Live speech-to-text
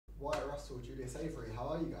Russell, Julius Avery. How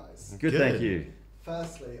are you guys? Good, thank you.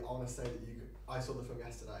 Firstly, I want to say that I saw the film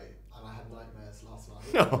yesterday and I had nightmares last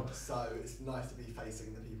night. No. So it's nice to be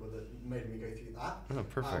facing the people that made me go through that. Oh,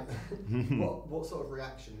 perfect. What sort of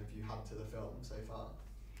reaction have you had to the film so far?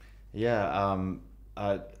 Yeah,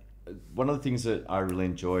 one of the things that I really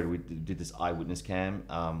enjoyed, we did this eyewitness cam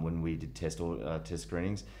when we did test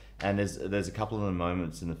screenings, and there's a couple of the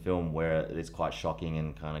moments in the film where it's quite shocking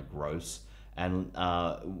and kind of gross, and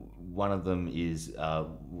one of them is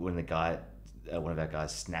when one of our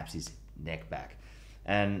guys snaps his neck back,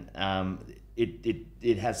 and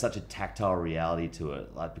it has such a tactile reality to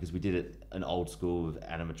it, like, because we did it an old school with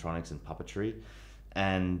animatronics and puppetry,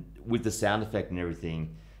 and with the sound effect and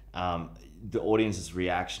everything. The audience's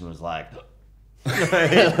reaction was like,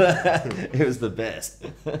 it was the best.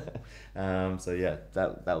 So yeah,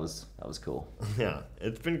 that was cool. Yeah,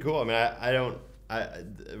 it's been cool. I mean, I've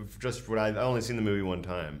only seen the movie one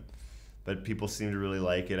time, but people seem to really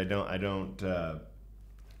like it. I don't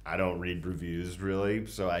read reviews really,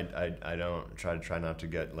 so I don't try not to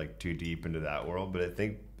get like too deep into that world. But I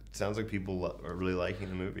think it sounds like people are really liking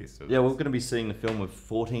the movie. So yeah, we're going to be seeing the film with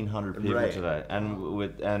 1,400 people today,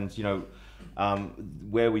 and you know.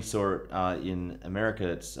 Where we saw it in America,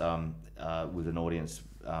 it's with an audience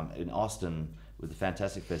in Austin with the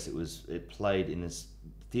Fantastic Fest. It played in this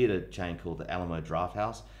theater chain called the Alamo Draft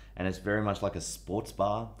House, and it's very much like a sports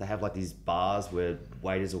bar. They have like these bars where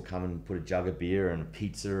waiters will come and put a jug of beer and a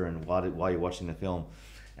pizza and while you're watching the film,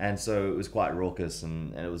 and so it was quite raucous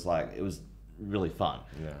and it was really fun.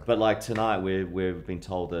 Yeah. But like tonight, we've been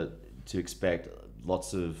told that to expect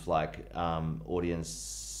lots of like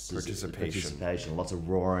audience. Participation, lots of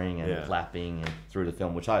roaring and clapping and through the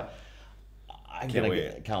film, which I can't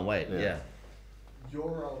wait. Yeah.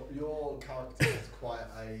 Your character has quite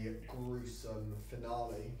a gruesome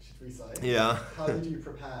finale, should we say? Yeah. How did you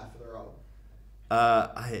prepare for the role?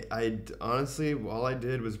 I honestly, all I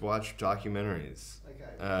did was watch documentaries.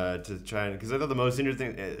 Okay. To try because I thought the most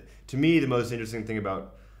interesting thing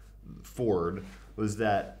about Ford was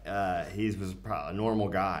that he was a normal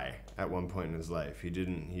guy at one point in his life.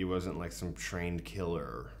 He wasn't like some trained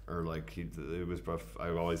killer or like I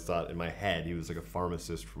always thought in my head he was like a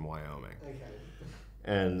pharmacist from Wyoming. Okay.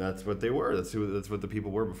 And that's what they were. That's what the people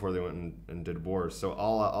were before they went and did wars. So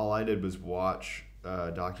all I did was watch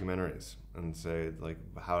documentaries and say like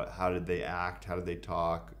how did they act, how did they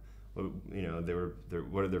talk, you know,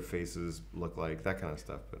 what did their faces look like, that kind of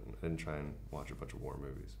stuff. But I didn't try and watch a bunch of war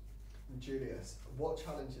movies. Julius, what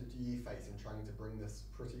challenges do you face in trying to bring this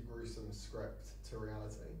pretty gruesome script to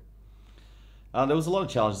reality? There was a lot of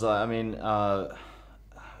challenges. I mean,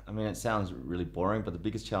 it sounds really boring, but the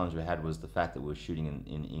biggest challenge we had was the fact that we were shooting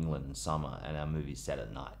in England in summer, and our movie's set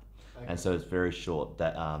at night, and so it's very short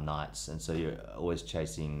nights, and so you're always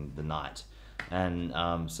chasing the night, and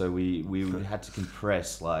so we had to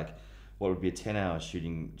compress like what would be a 10-hour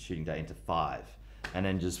shooting day into 5. And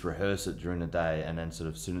then just rehearse it during the day, and then sort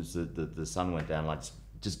of as soon as the sun went down, like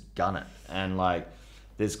just gun it. And like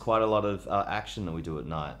there's quite a lot of action that we do at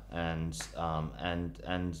night, and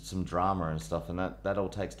some drama and stuff, and that all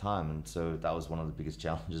takes time. And so that was one of the biggest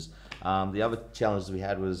challenges. The other challenges we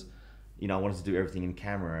had was, you know, I wanted to do everything in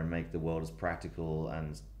camera and make the world as practical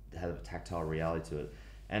and have a tactile reality to it,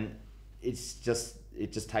 and it just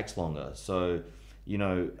takes longer. So, you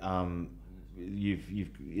know. You've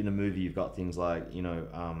in a movie you've got things like, you know,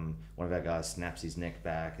 one of our guys snaps his neck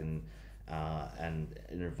back and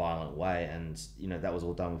in a violent way, and you know that was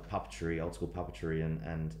all done with puppetry, old school puppetry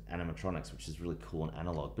and animatronics, which is really cool and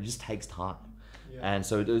analog, but it just takes time. Yeah. And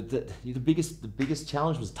so the biggest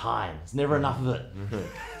challenge was time. There's never enough of it.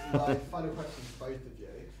 My final question to both of you,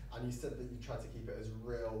 and you said that you tried to keep it as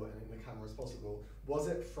real and in the camera as possible. Was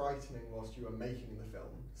it frightening whilst you were making the film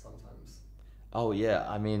sometimes? Oh yeah,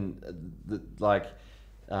 I mean,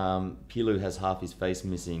 Pilu has half his face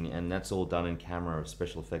missing, and that's all done in camera of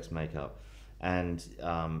special effects makeup, and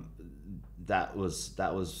that was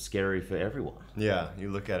scary for everyone. Yeah,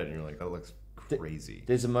 you look at it and you're like, that looks crazy.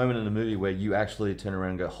 There's a moment in the movie where you actually turn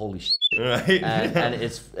around and go, "Holy shit!" Right,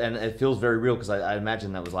 and it feels very real because I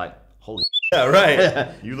imagine that was like, "Holy shit." Yeah, right.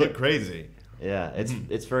 You look crazy. Yeah,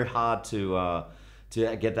 it's very hard to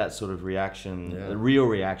get that sort of reaction, a real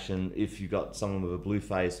reaction, if you got someone with a blue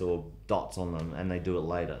face or dots on them and they do it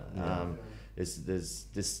later. There's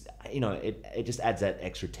this, you know, it just adds that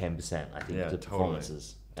extra 10%, I think, to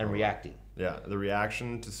performances and reacting. Yeah, the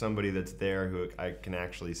reaction to somebody that's there who I can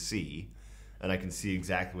actually see, and I can see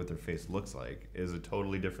exactly what their face looks like, is a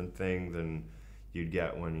totally different thing than you'd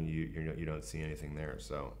get when you don't see anything there.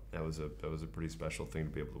 So that was a pretty special thing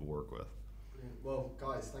to be able to work with. Well,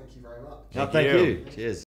 guys, thank you very much. Thank you. Cheers.